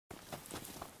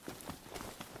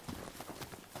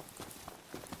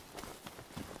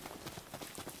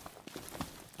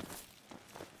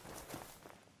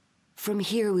From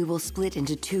here, we will split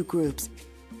into 2 groups.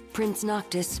 Prince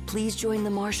Noctis, please join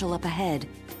the Marshal up ahead.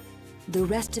 The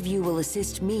rest of you will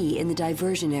assist me in the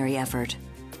diversionary effort.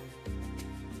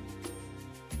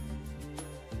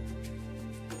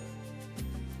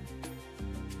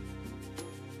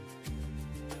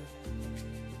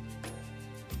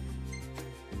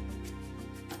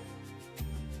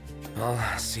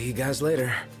 I'll see you guys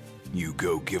later. You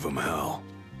go give them hell.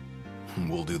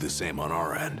 We'll do the same on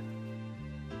our end.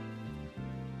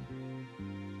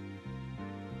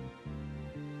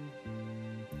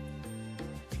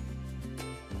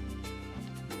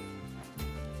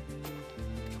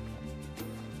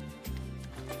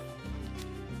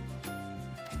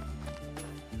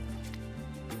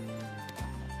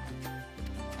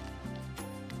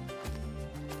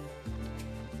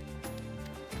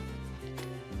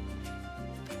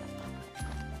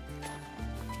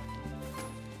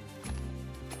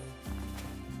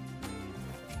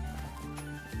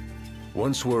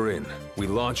 Once we're in, we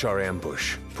launch our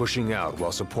ambush, pushing out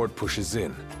while support pushes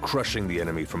in, crushing the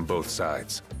enemy from both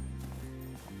sides.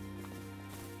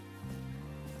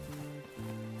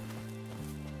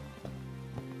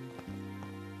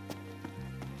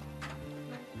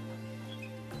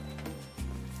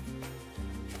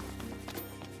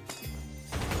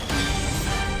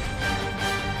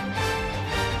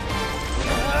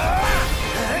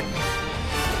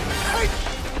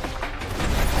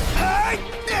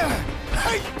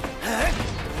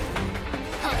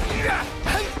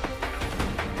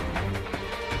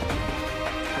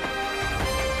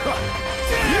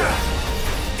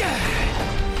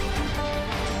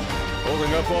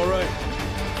 Holding up all right?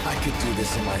 I could do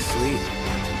this in my sleep.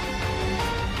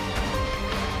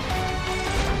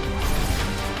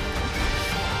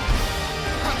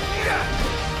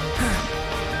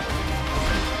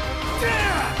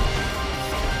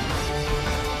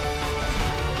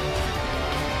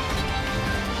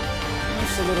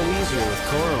 Life's a little easier with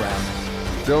Cora around.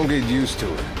 Don't get used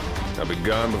to it. I'll be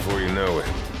gone before you know it.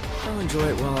 I'll enjoy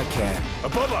it while I can.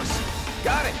 Above us!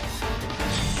 Got it!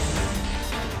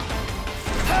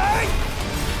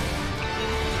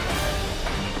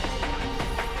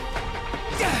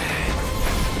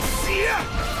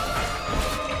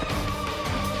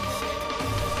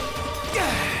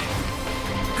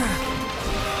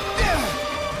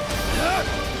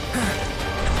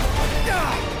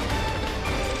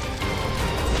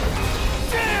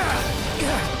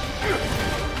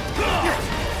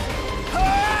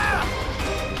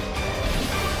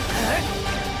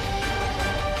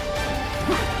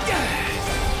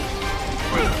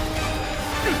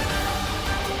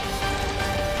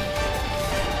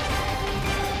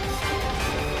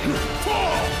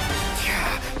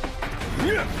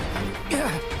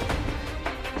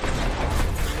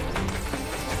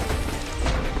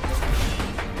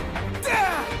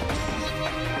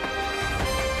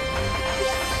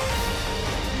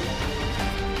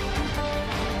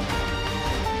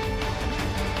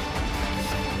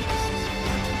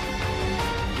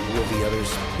 Will the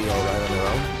others be all right on their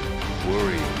own?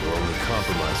 Worry will only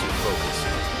compromise your focus.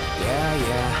 Yeah.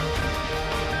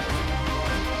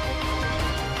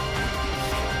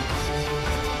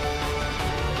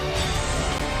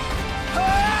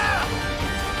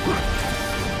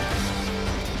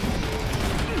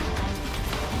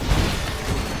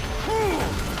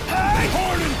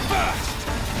 Hard and fast!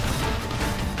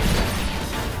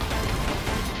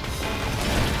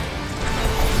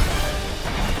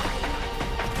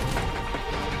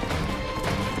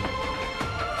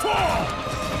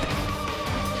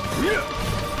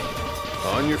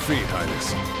 On your feet,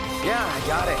 Highness. Yeah, I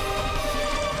got it.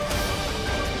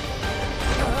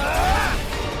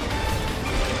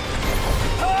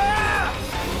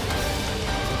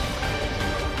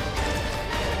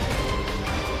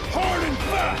 Hard and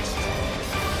fast!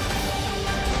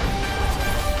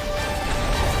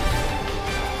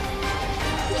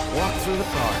 Walk through the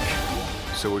park.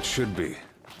 So it should be.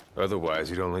 Otherwise,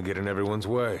 you'd only get in everyone's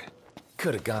way.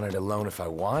 Could have gone it alone if I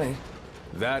wanted.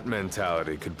 That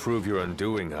mentality could prove your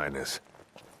undoing, Highness.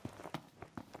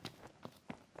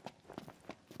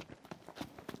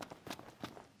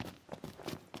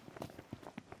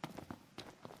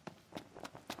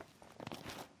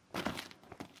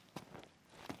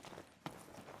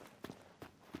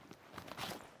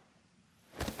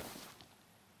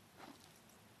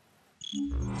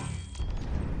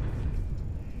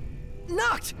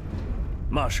 Knocked!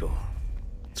 Marshal,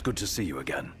 it's good to see you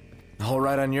again. All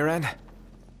right on your end?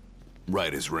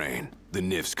 Right as rain. The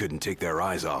Nifs couldn't take their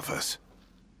eyes off us.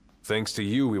 Thanks to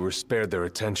you, we were spared their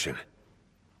attention.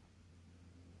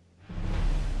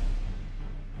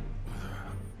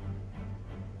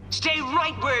 Stay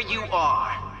right where you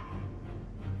are.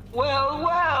 Well,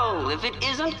 well, if it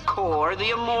isn't Core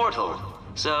the Immortal.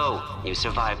 So, you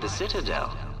survived the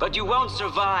Citadel. But you won't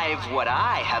survive what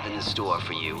I have in store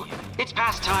for you. It's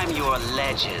past time your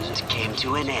legend came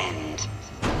to an end.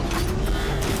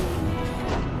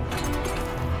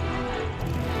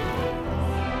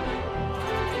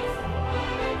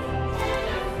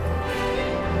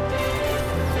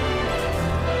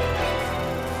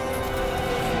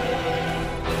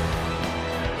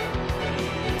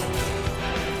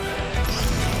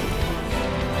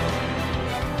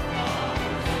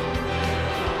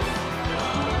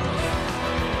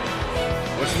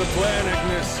 What's the plan,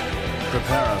 Ignis?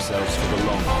 Prepare ourselves for the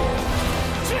long haul.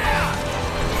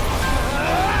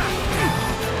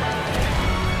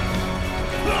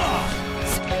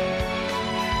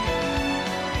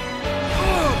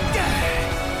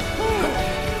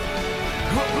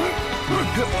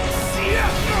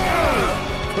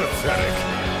 Pathetic.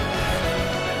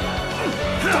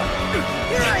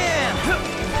 Here I am!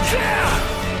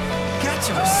 Got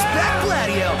your respect,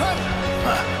 Gladio!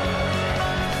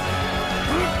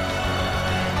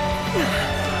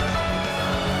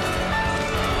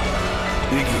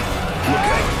 Iggy, look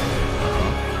out!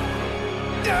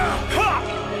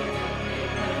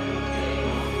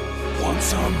 Want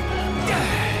some?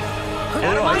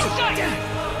 Out of my sight!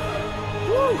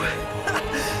 Woo!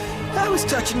 That was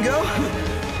touch and go.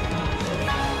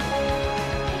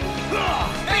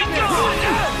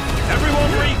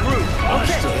 Everyone regroup!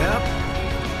 Okay. Yep.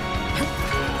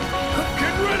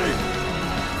 Get ready!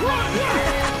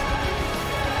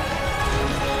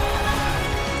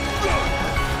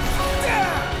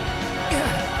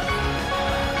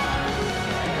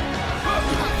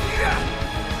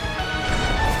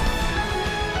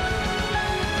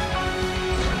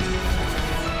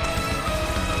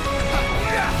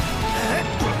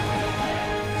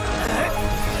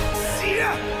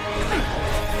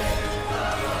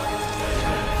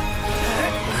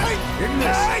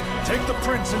 Ignis, take the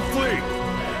prince and flee!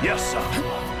 Yes, sir.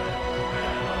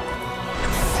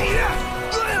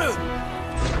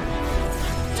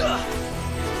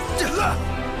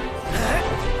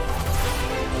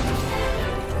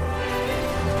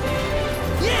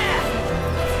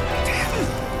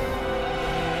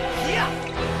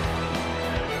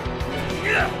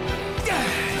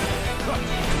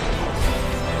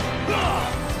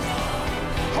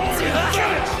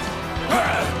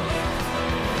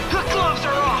 The gloves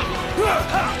are off!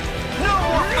 No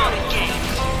more fun and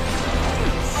games!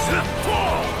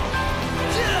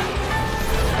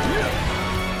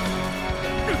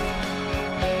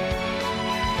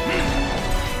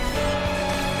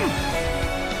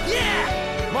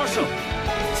 Marshal!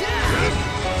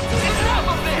 Enough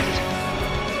of this!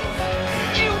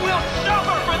 You will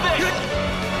suffer for this!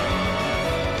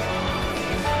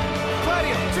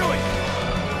 Gladio, do it!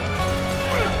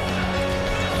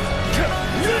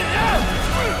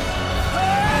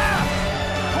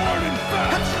 Hard and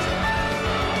fast!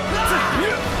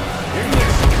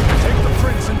 Ignis, take the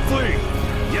prince and flee!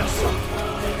 Yes, sir.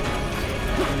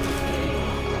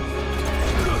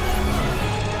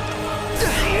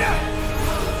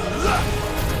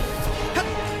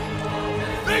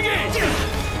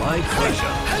 My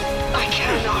pleasure. I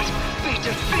cannot be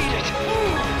defeated!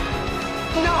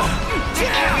 No! It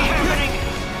can't be happening!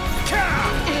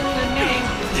 In the name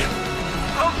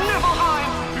of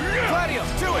Nibelheim! Gladio,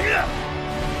 do it!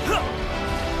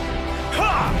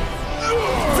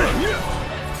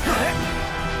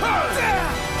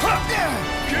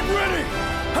 Get ready!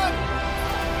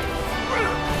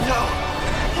 No!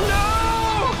 No!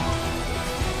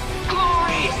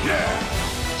 Glory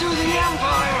to the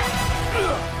Empire!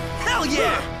 Hell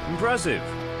yeah! Impressive.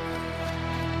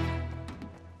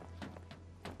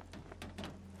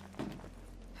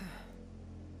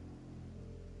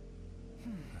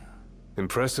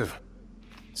 Impressive.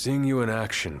 Seeing you in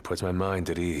action puts my mind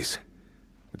at ease.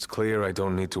 It's clear I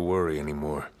don't need to worry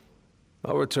anymore.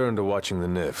 I'll return to watching the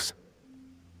Nifs.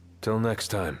 Till next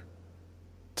time,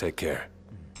 take care.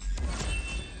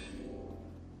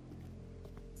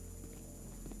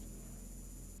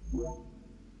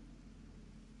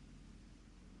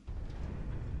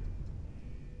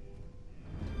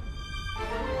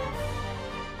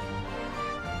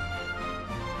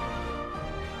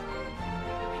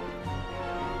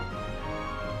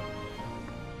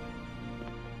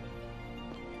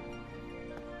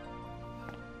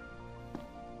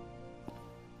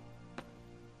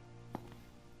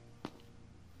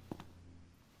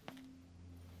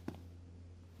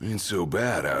 Ain't so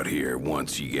bad out here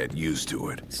once you get used to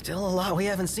it. Still a lot we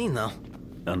haven't seen, though.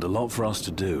 And a lot for us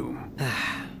to do.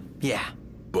 Yeah.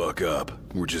 Buck up.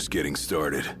 We're just getting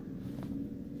started.